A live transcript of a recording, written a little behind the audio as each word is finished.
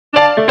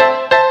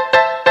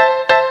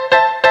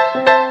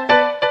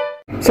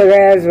So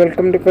guys,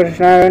 welcome to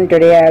KRISHNA ARUN.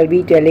 Today I'll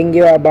be telling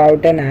you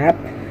about an app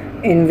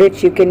in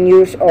which you can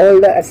use all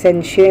the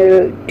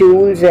essential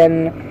tools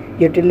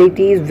and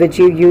utilities which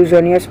you use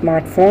on your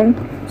smartphone.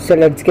 So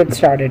let's get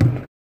started.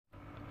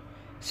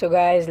 So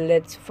guys,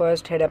 let's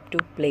first head up to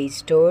Play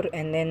Store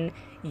and then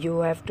you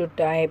have to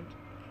type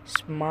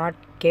Smart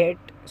Kit.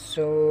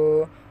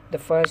 So the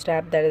first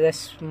app, that is a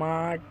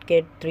Smart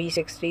Kit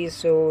 360.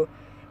 So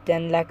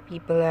 10 lakh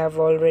people have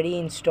already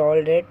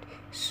installed it.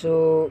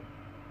 So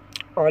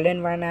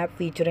all-in-one app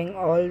featuring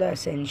all the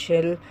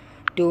essential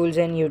tools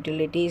and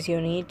utilities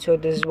you need. So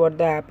this is what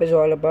the app is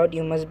all about.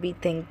 You must be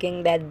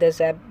thinking that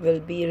this app will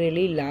be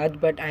really large,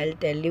 but I'll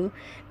tell you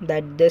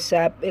that this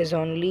app is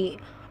only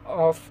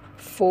of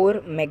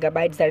 4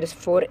 megabytes, that is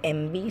 4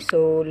 MB.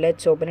 So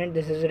let's open it.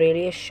 This is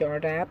really a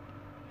short app.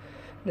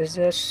 This is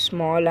a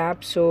small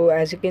app. So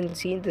as you can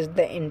see, this is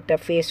the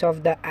interface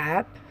of the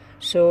app.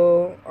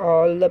 So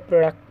all the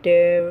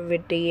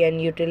productivity and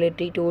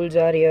utility tools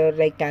are here,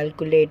 like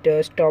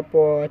calculator,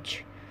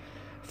 stopwatch,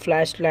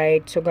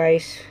 flashlight. So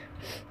guys,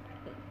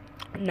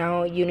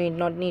 now you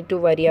not need to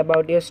worry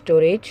about your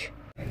storage.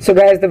 So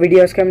guys, the video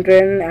has come to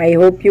an end. I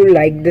hope you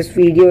liked this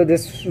video.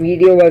 This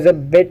video was a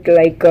bit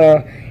like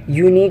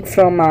unique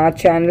from our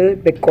channel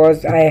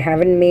because I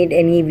haven't made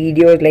any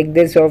videos like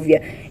this of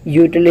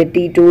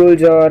utility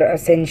tools or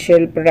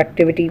essential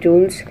productivity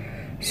tools.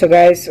 So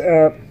guys,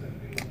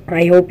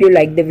 I hope you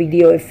liked the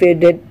video. If you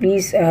did,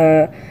 please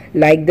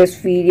like this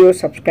video,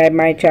 subscribe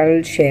my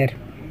channel, share.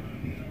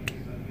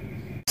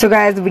 So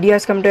guys, the video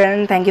has come to an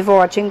end. Thank you for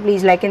watching.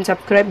 Please like and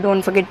subscribe.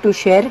 Don't forget to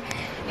share.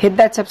 Hit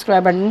that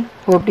subscribe button.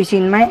 Hope to see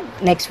you in my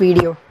next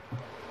video.